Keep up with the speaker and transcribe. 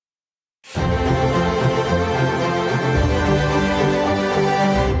This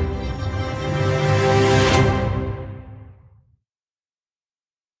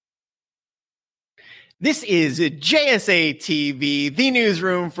is JSA TV, the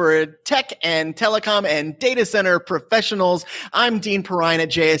newsroom for tech and telecom and data center professionals. I'm Dean Perrine at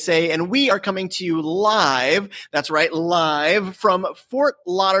JSA, and we are coming to you live, that's right, live from Fort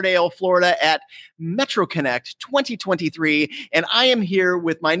Lauderdale, Florida at MetroConnect 2023. And I am here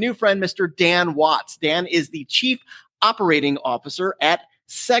with my new friend, Mr. Dan Watts. Dan is the Chief Operating Officer at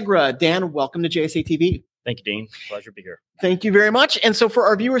Segra. Dan, welcome to JSA TV. Thank you, Dean. Pleasure to be here. Thank you very much. And so for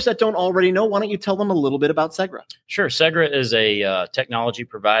our viewers that don't already know, why don't you tell them a little bit about Segra? Sure. Segra is a technology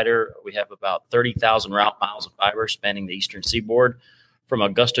provider. We have about 30,000 route miles of fiber spanning the eastern seaboard from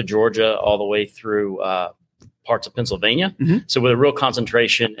Augusta, Georgia, all the way through parts of Pennsylvania. Mm-hmm. So with a real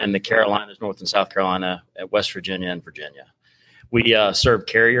concentration in the Carolinas, North and South Carolina, at West Virginia and Virginia. We serve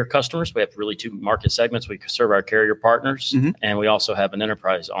carrier customers. We have really two market segments. We serve our carrier partners, mm-hmm. and we also have an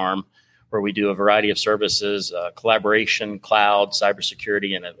enterprise arm where we do a variety of services, collaboration, cloud,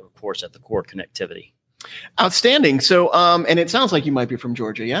 cybersecurity, and of course at the core connectivity. Outstanding. So, and it sounds like you might be from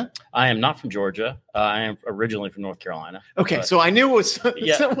Georgia, yeah? I am not from Georgia. I am originally from North Carolina. Okay, so I knew it was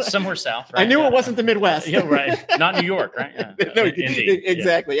somewhere south. Right? I knew it wasn't the Midwest. Yeah, right. Not New York, right? Yeah. No, indeed.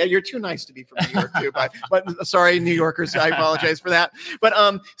 Exactly. Yeah, you're too nice to be from New York too. But sorry, New Yorkers, I apologize for that. But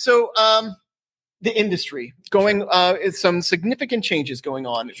the industry going, some significant changes going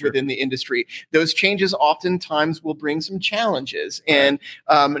on within the industry. Those changes oftentimes will bring some challenges, and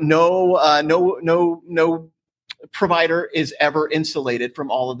no provider is ever insulated from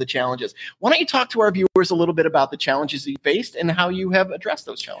all of the challenges. Why don't you talk to our viewers a little bit about the challenges you faced and how you have addressed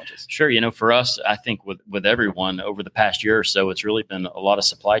those challenges? Sure. For us, I think with everyone over the past year or so, it's really been a lot of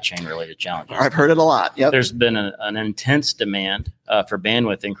supply chain related challenges. I've heard it a lot. Yep. There's been an intense demand for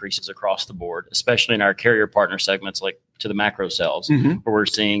bandwidth increases across the board, especially in our carrier partner segments, like to the macro cells, mm-hmm. where we're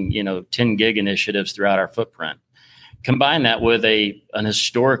seeing 10 gig initiatives throughout our footprint. Combine that with an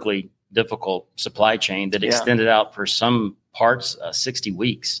historically difficult supply chain that extended out for some parts 60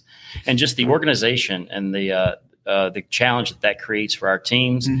 weeks, and just the organization and the challenge that creates for our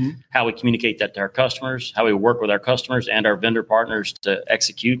teams, mm-hmm. how we communicate that to our customers, how we work with our customers and our vendor partners to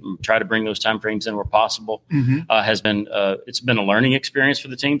execute and try to bring those timeframes in where possible, mm-hmm. Has been it's been a learning experience for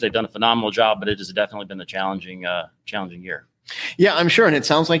the teams. They've done a phenomenal job, but it has definitely been a challenging year. Yeah, I'm sure. And it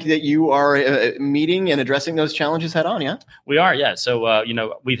sounds like that you are meeting and addressing those challenges head on. Yeah, we are. Yeah. So,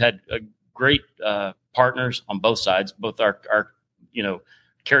 we've had great partners on both sides, both our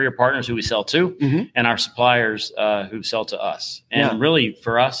carrier partners who we sell to, mm-hmm. and our suppliers who sell to us. And really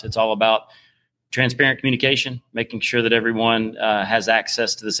for us, it's all about transparent communication, making sure that everyone has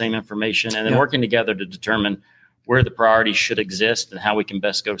access to the same information, and then working together to determine where the priorities should exist and how we can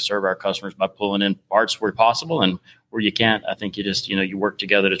best go serve our customers by pulling in parts where possible, and where you can't, I think you just, you work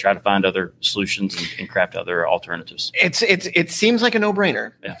together to try to find other solutions and craft other alternatives. It seems like a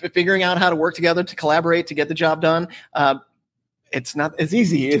no-brainer. Yeah. Figuring out how to work together, to collaborate, to get the job done. It's not as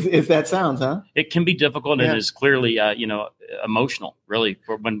easy as that sounds, huh? It can be difficult and is clearly, emotional, really,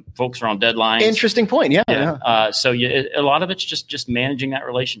 for when folks are on deadlines. Interesting point. Yeah. So a lot of it's just managing that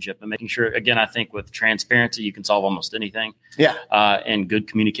relationship and making sure, again, I think with transparency, you can solve almost anything. Yeah. And good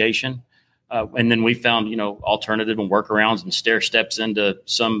communication. And then we found, alternative and workarounds and stair steps into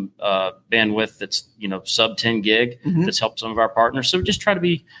some bandwidth that's, sub 10 gig, mm-hmm. that's helped some of our partners. So just try to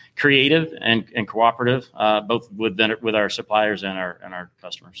be creative and cooperative, both with our suppliers and our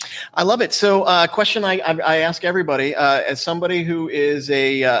customers. I love it. So question I ask everybody, as somebody who is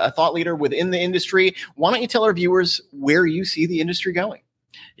a thought leader within the industry, why don't you tell our viewers where you see the industry going?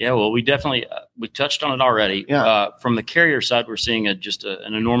 Yeah, well, we definitely we touched on it already. Yeah. From the carrier side, we're seeing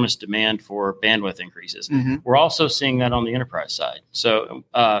an enormous demand for bandwidth increases. Mm-hmm. We're also seeing that on the enterprise side. So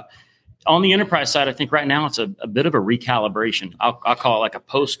on the enterprise side, I think right now it's a bit of a recalibration. I'll call it like a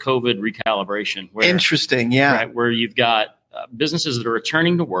post-COVID recalibration. Interesting, yeah. Right, where you've got businesses that are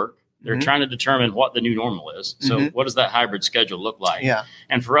returning to work. They're mm-hmm. trying to determine what the new normal is. So mm-hmm. what does that hybrid schedule look like? Yeah.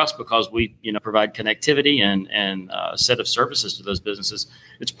 And for us, because we provide connectivity and a set of services to those businesses,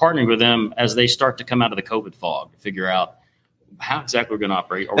 it's partnering with them as they start to come out of the COVID fog to figure out how exactly we're going to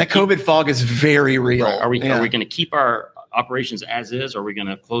operate. COVID fog is very real. Right, are we going to keep our operations as is? Are we going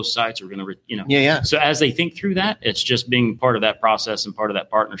to close sites? Are we going to, So as they think through that, it's just being part of that process and part of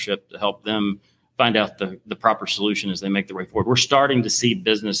that partnership to help them find out the proper solution as they make their way forward. We're starting to see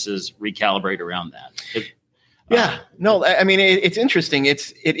businesses recalibrate around that. No, I mean, it's interesting.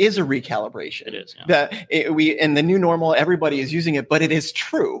 It is a recalibration. It is. Yeah. In the new normal, everybody is using it, but it is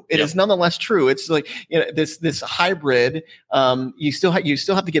true. It is nonetheless true. It's like, this hybrid. You still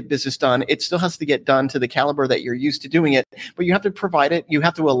have to get business done. It still has to get done to the caliber that you're used to doing it, but you have to provide it. You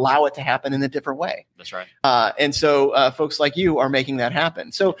have to allow it to happen in a different way. That's right. And so folks like you are making that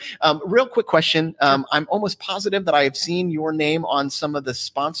happen. So real quick question. I'm almost positive that I have seen your name on some of the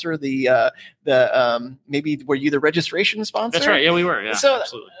sponsor, maybe were you the registration sponsor? That's right. Yeah, we were. Yeah,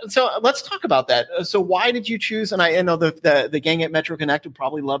 absolutely. So let's talk about that. So why did you choose? And I know the gang at Metro Connect would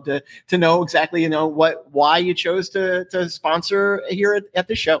probably love to know exactly, why you chose to sponsor here at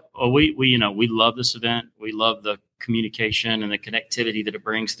this show. Well, we love this event. We love the communication and the connectivity that it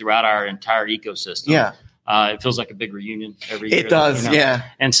brings throughout our entire ecosystem. Yeah. It feels like a big reunion every year. It does, yeah.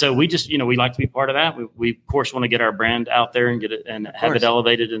 And so we just, we like to be part of that. We of course want to get our brand out there and get it and have it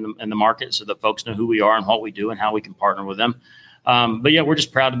elevated in the market so that folks know who we are and what we do and how we can partner with them. But yeah, we're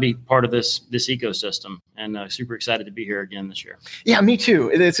just proud to be part of this ecosystem and super excited to be here again this year. Yeah, me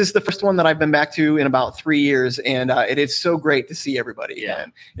too. This is the first one that I've been back to in about 3 years, and it is so great to see everybody. Yeah,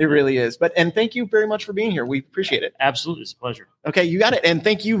 it really is. And thank you very much for being here. We appreciate it. Absolutely, it's a pleasure. Okay, you got it. And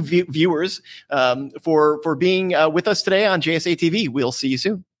thank you, viewers, for being with us today on JSA TV. We'll see you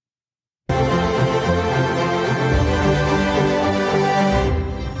soon.